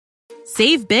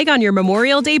Save big on your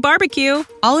Memorial Day barbecue,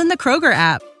 all in the Kroger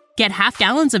app. Get half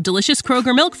gallons of delicious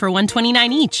Kroger milk for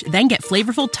 $1.29 each. Then get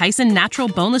flavorful Tyson natural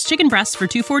boneless chicken breasts for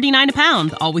 $2.49 a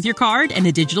pound, all with your card and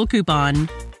a digital coupon.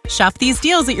 Shop these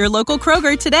deals at your local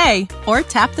Kroger today, or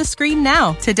tap the screen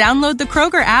now to download the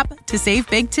Kroger app to save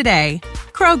big today.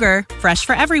 Kroger, fresh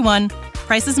for everyone.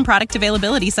 Prices and product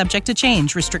availability subject to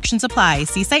change. Restrictions apply.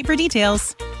 See site for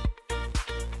details.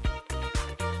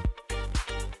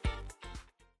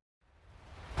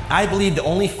 I believe the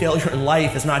only failure in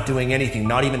life is not doing anything,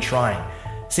 not even trying.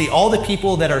 See, all the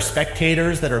people that are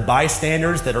spectators, that are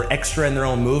bystanders, that are extra in their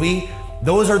own movie,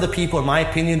 those are the people, in my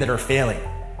opinion, that are failing.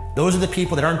 Those are the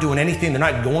people that aren't doing anything, they're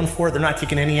not going for it, they're not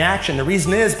taking any action. The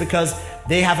reason is because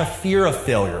they have a fear of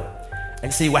failure.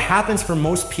 And see, what happens for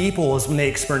most people is when they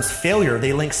experience failure,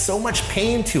 they link so much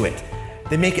pain to it.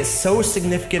 They make it so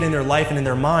significant in their life and in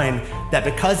their mind that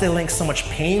because they link so much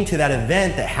pain to that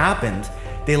event that happened,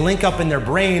 they link up in their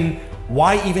brain,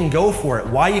 why even go for it?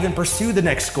 Why even pursue the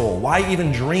next goal? Why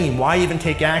even dream? Why even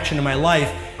take action in my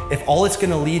life if all it's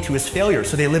gonna lead to is failure?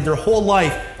 So they live their whole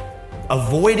life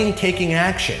avoiding taking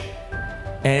action.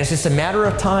 And it's just a matter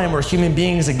of time where human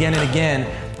beings again and again,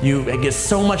 you get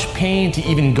so much pain to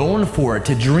even going for it,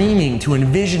 to dreaming, to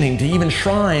envisioning, to even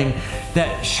trying,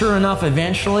 that sure enough,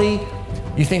 eventually,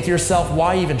 you think to yourself,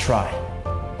 why even try?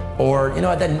 Or, you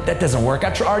know, that doesn't work.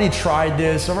 I've already tried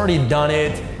this, I've already done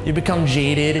it. You become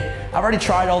jaded. I've already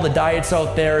tried all the diets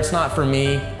out there, it's not for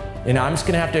me. You know, I'm just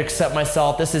gonna have to accept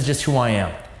myself, this is just who I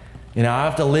am. You know, I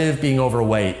have to live being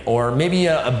overweight. Or maybe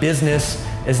a business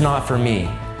is not for me.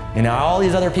 You know, all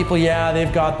these other people, yeah,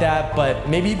 they've got that, but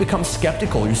maybe you become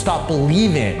skeptical. You stop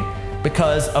believing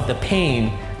because of the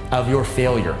pain of your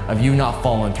failure, of you not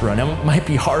following through. And it might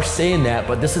be harsh saying that,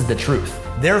 but this is the truth.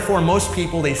 Therefore, most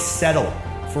people, they settle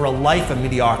for a life of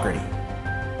mediocrity.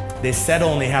 They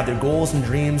settle and they have their goals and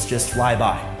dreams just fly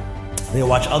by. They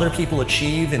watch other people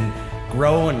achieve and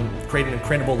grow and create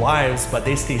incredible lives, but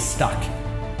they stay stuck.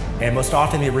 And most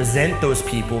often they resent those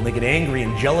people, and they get angry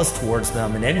and jealous towards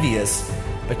them and envious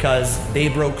because they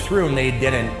broke through and they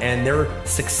didn't. And their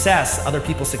success, other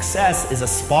people's success, is a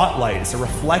spotlight, it's a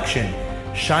reflection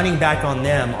shining back on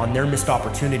them, on their missed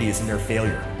opportunities and their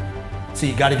failure. So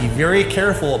you gotta be very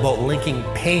careful about linking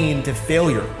pain to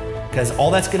failure, because all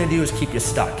that's gonna do is keep you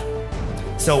stuck.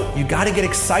 So you gotta get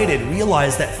excited,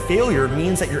 realize that failure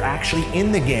means that you're actually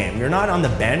in the game. You're not on the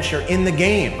bench, you're in the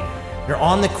game. You're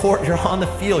on the court, you're on the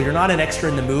field. You're not an extra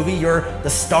in the movie, you're the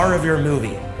star of your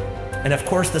movie. And of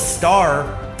course, the star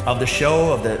of the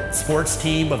show, of the sports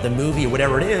team, of the movie,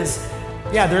 whatever it is,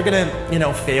 yeah, they're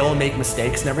gonna, fail and make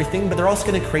mistakes and everything, but they're also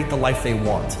gonna create the life they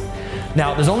want.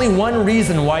 Now, there's only one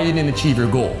reason why you didn't achieve your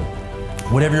goal,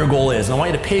 whatever your goal is. And I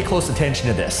want you to pay close attention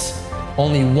to this.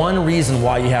 Only one reason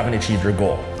why you haven't achieved your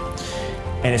goal.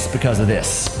 And it's because of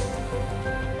this.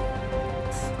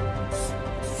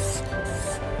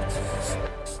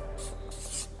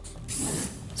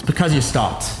 It's because you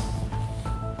stopped.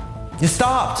 You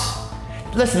stopped.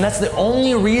 Listen, that's the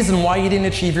only reason why you didn't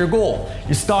achieve your goal.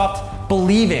 You stopped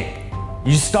believing.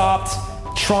 You stopped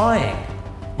trying.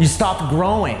 You stopped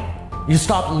growing. You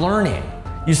stopped learning.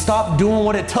 You stopped doing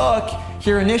what it took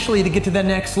here initially to get to the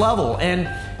next level. And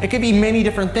it could be many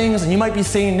different things. And you might be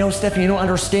saying, no, Stephanie, you don't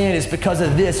understand. It's because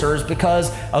of this, or it's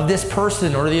because of this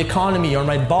person, or the economy, or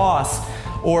my boss,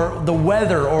 or the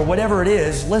weather, or whatever it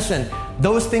is. Listen,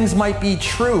 those things might be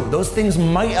true. Those things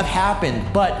might have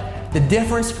happened. But the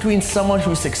difference between someone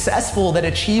who's successful, that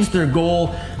achieves their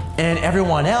goal, and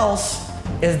everyone else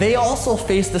is they also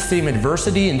face the same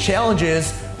adversity and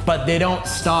challenges, but they don't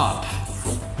stop.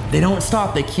 They don't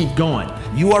stop, they keep going.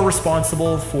 You are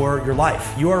responsible for your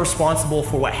life. You are responsible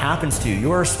for what happens to you.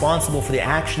 You are responsible for the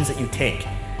actions that you take.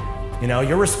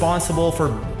 You're responsible for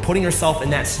putting yourself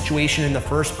in that situation in the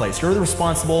first place. You're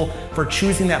responsible for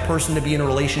choosing that person to be in a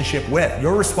relationship with.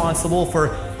 You're responsible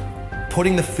for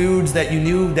putting the foods that you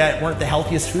knew that weren't the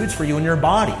healthiest foods for you in your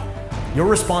body. You're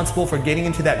responsible for getting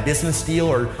into that business deal,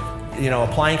 or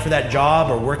applying for that job,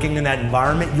 or working in that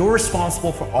environment. You're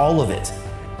responsible for all of it.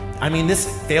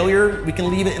 This failure, we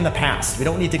can leave it in the past. We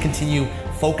don't need to continue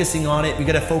focusing on it. We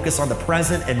got to focus on the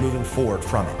present and moving forward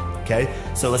from it, okay?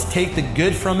 So let's take the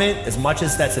good from it, as much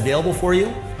as that's available for you,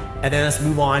 and then let's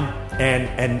move on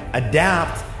and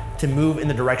adapt to move in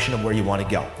the direction of where you want to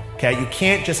go, okay? You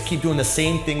can't just keep doing the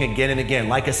same thing again and again.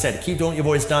 Like I said, keep doing what you've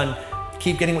always done,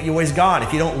 keep getting what you always got.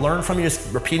 If you don't learn from it,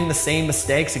 just repeating the same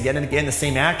mistakes again and again, the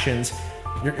same actions,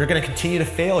 you're going to continue to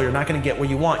fail. You're not going to get what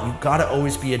you want. You've got to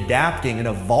always be adapting and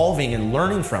evolving and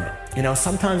learning from it.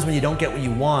 Sometimes when you don't get what you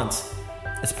want,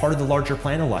 it's part of the larger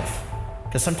plan of life.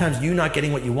 Because sometimes you not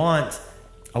getting what you want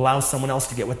allows someone else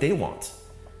to get what they want.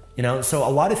 So a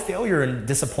lot of failure and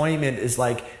disappointment is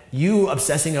like you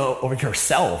obsessing over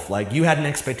yourself. Like you had an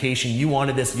expectation, you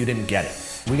wanted this, you didn't get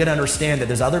it. We got to understand that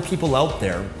there's other people out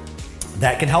there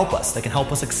that can help us,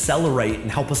 accelerate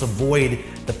and help us avoid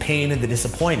the pain and the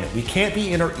disappointment. We can't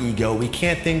be in our ego. We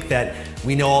can't think that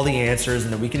we know all the answers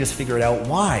and that we can just figure it out.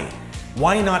 Why?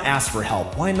 Why not ask for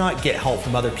help? Why not get help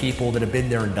from other people that have been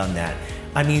there and done that?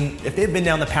 I mean, if they've been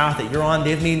down the path that you're on,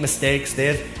 they've made mistakes,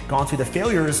 they've gone through the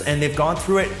failures, and they've gone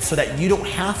through it so that you don't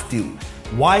have to.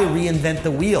 Why reinvent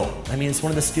the wheel? I mean, it's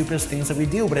one of the stupidest things that we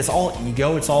do, but it's all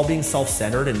ego. It's all being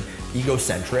self-centered and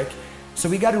egocentric. So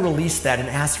we got to release that and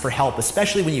ask for help,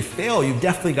 especially when you fail. You've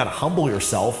definitely got to humble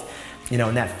yourself, in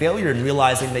that failure and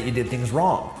realizing that you did things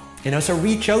wrong. So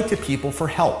reach out to people for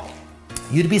help.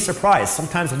 You'd be surprised.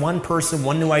 Sometimes one person,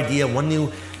 one new idea, one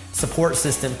new support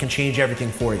system can change everything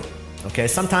for you. Okay,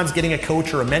 sometimes getting a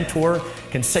coach or a mentor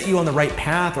can set you on the right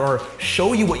path or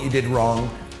show you what you did wrong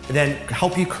and then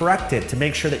help you correct it to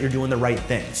make sure that you're doing the right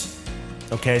things.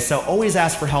 Okay, so always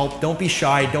ask for help. Don't be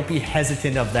shy. Don't be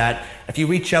hesitant of that. If you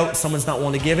reach out and someone's not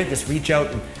willing to give it, just reach out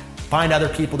and find other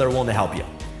people that are willing to help you.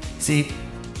 See,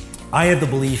 I have the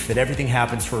belief that everything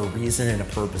happens for a reason and a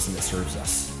purpose and it serves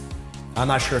us. I'm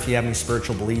not sure if you have any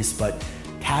spiritual beliefs, but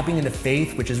tapping into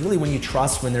faith, which is really when you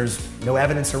trust when there's no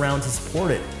evidence around to support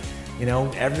it.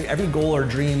 Every goal or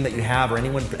dream that you have or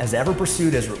anyone has ever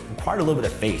pursued has required a little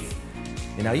bit of faith.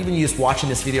 Even you just watching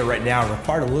this video right now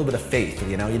required a little bit of faith.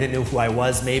 You didn't know who I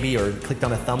was maybe, or clicked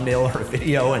on a thumbnail or a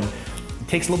video, and it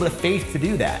takes a little bit of faith to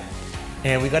do that.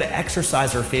 And we got to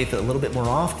exercise our faith a little bit more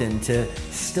often to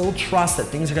still trust that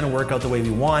things are going to work out the way we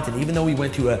want. And even though we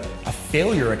went through a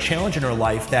failure, a challenge in our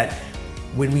life, that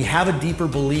when we have a deeper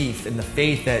belief in the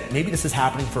faith that maybe this is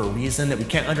happening for a reason that we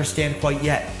can't understand quite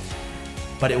yet,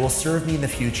 but it will serve me in the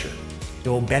future. It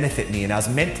will benefit me, and I was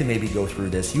meant to maybe go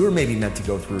through this. You were maybe meant to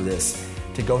go through this,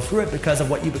 to go through it because of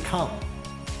what you become.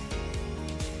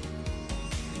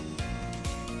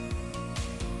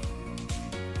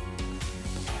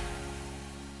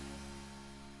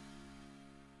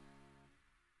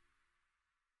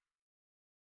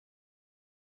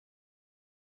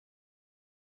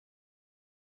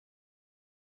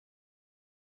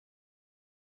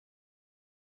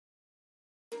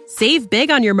 Save big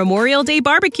on your Memorial Day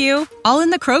barbecue, all in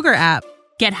the Kroger app.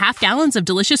 Get half gallons of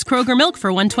delicious Kroger milk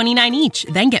for $1.29 each.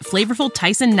 Then get flavorful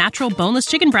Tyson natural boneless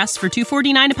chicken breasts for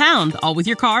 $2.49 a pound, all with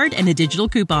your card and a digital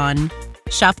coupon.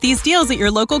 Shop these deals at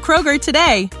your local Kroger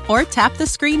today, or tap the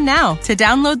screen now to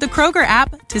download the Kroger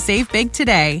app to save big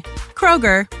today.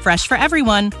 Kroger, fresh for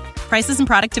everyone. Prices and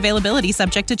product availability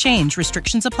subject to change.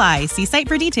 Restrictions apply. See site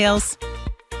for details.